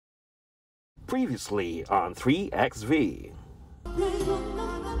Previously on 3XV.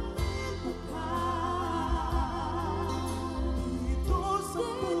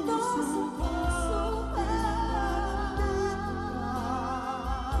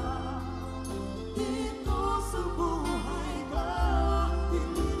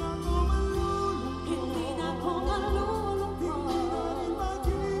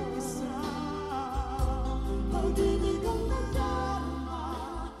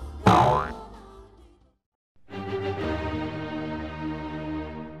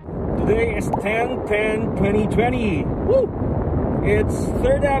 Today is 10/10/2020. Woo! It's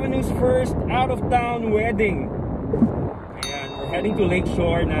 3rd Avenue's first out-of-town wedding. And we're heading to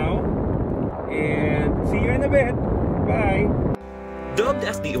Lakeshore now. And see you in a bit. Bye! Dubbed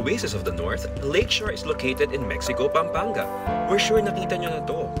as the Oasis of the North, Lakeshore is located in Mexico, Pampanga. We're sure nakita nyo na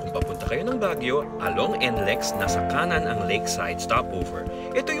to. Kung papunta kayo ng Baguio, along NLEX, nasa kanan ang Lakeside stopover.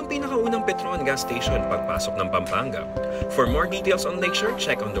 Ito yung pinakaunang Petron gas station pagpasok ng Pampanga. For more details on Lakeshore,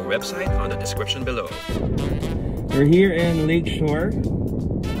 check on the website on the description below. We're here in Lakeshore,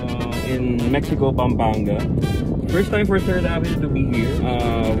 in Mexico, Pampanga. First time for 3rd Avenue to be here.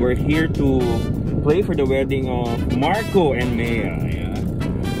 We're here to play for the wedding of Marco and Mea. Yeah.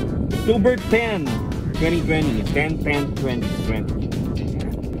 October 10, 2020. 10/10/2020.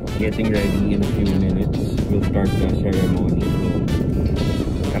 Getting ready in a few minutes. We'll start the ceremony.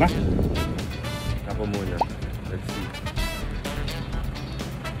 So, tara! Tapo muna. Let's see.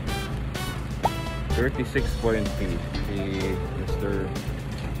 36.3. Si Mr.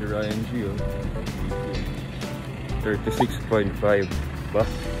 Ryan G. 36.5. Ba?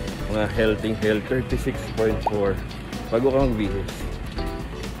 Mga healthy 36.4. Bago ka magbihis.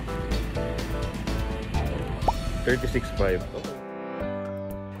 36.5.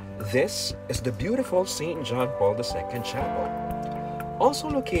 This is the beautiful St. John Paul II Chapel, also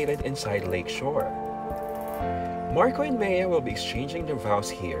located inside Lakeshore. Marco and Mea will be exchanging their vows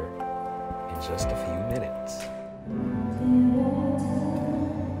here in just a few minutes.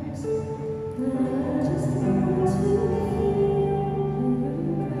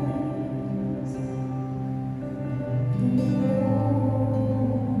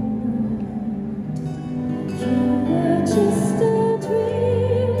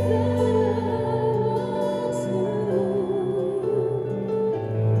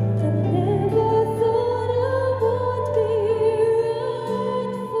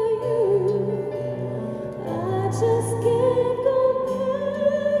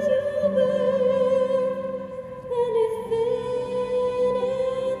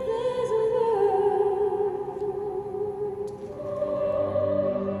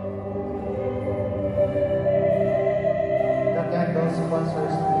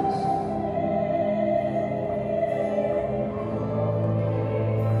 Sponsors, please.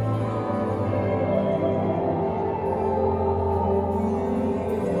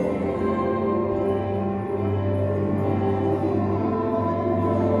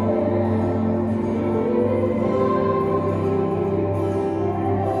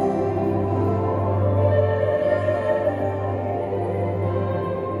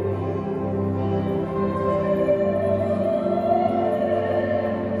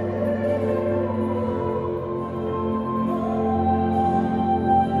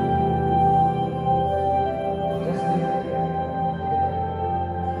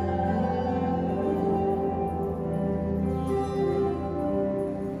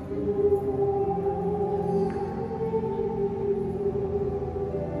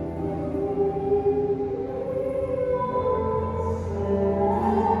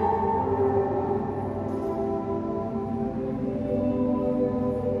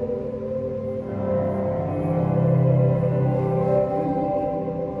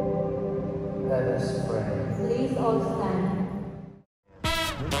 Please all stand.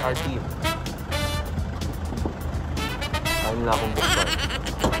 Our team. Ayaw nila akong buksan.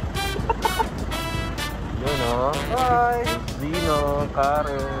 Yun o. Hi! Zino,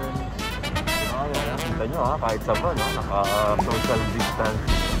 Karen. Ayan, kita nyo ha, kahit sa van, naka-social distance.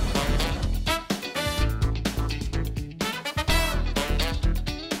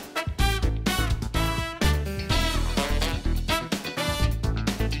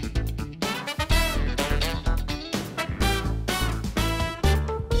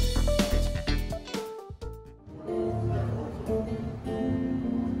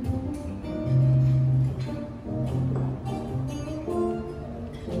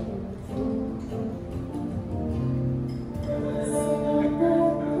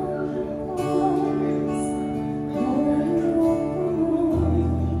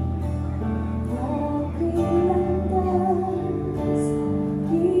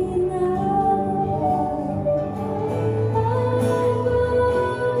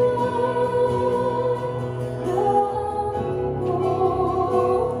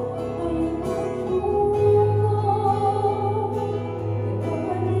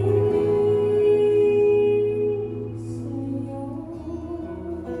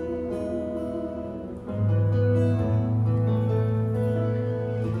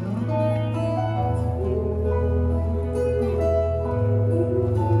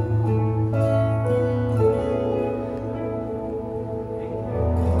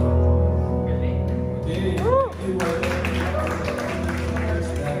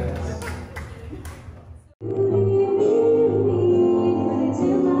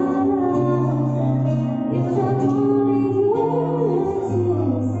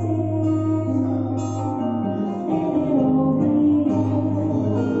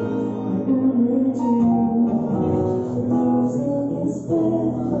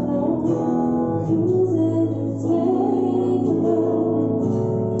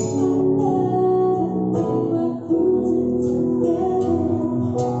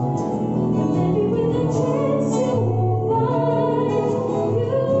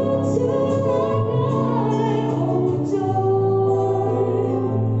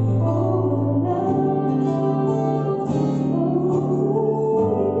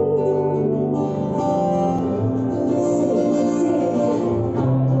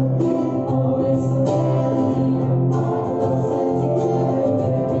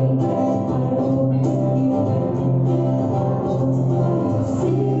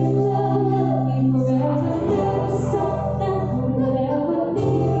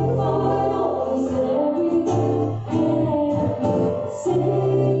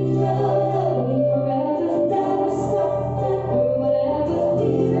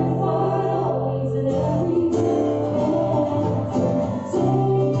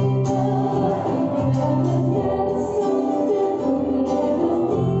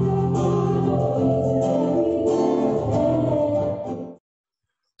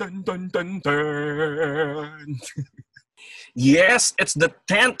 Tentententen. Yes, it's the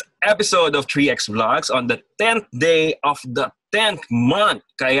 10th episode of 3XVlogs on the 10th day of the 10th month.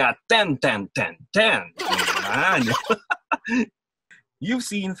 Kaya 10. Ayan. You've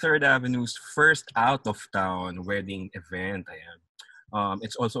seen 3rd Avenue's first out-of-town wedding event. Ayan.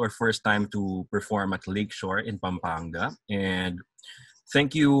 It's also our first time to perform at Lakeshore in Pampanga. And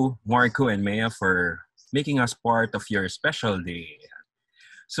thank you, Marco and Maya, for making us part of your special day.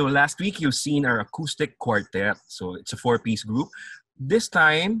 So last week, you've seen our acoustic quartet. So it's a 4-piece group. This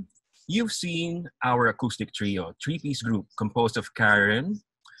time, you've seen our acoustic trio, 3-piece group composed of Karen,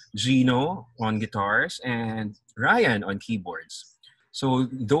 Gino on guitars, and Ryan on keyboards. So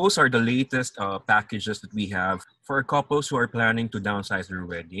those are the latest packages that we have for couples who are planning to downsize their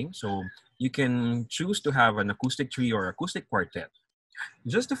wedding. So you can choose to have an acoustic trio or acoustic quartet.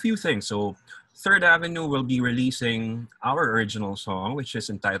 Just a few things. So 3rd Avenue will be releasing our original song, which is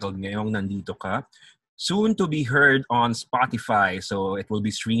entitled Ngayong Nandito Ka, soon to be heard on Spotify. So it will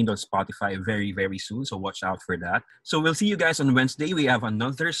be streamed on Spotify very, very soon. So watch out for that. So we'll see you guys on Wednesday. We have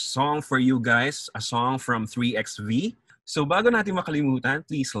another song for you guys, a song from 3XV. So bago natin makalimutan,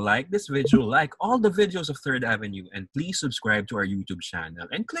 please like this video, like all the videos of 3rd Avenue, and please subscribe to our YouTube channel.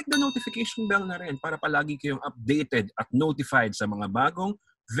 And click the notification bell na rin para palagi kayong updated at notified sa mga bagong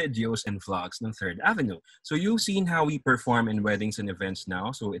videos and vlogs ng 3rd Avenue. So you've seen how we perform in weddings and events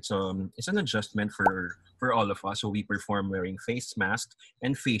now. So it's an adjustment for all of us. So we perform wearing face masks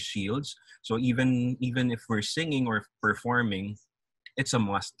and face shields. So even if we're singing or performing, it's a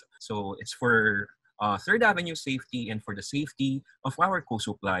must. So it's for 3rd Avenue safety and for the safety of our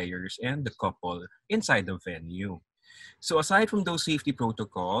co-suppliers and the couple inside the venue. So aside from those safety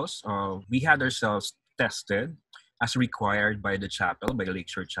protocols, we had ourselves tested as required by the chapel, by the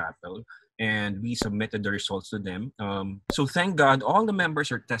Lakeshore Chapel, and we submitted the results to them. So thank God, all the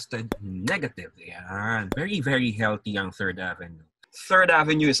members are tested negative. Yeah, very, very healthy ang 3rd Avenue. 3rd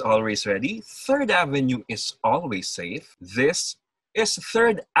Avenue is always ready. 3rd Avenue is always safe. This is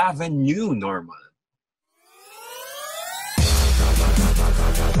 3rd Avenue Normal.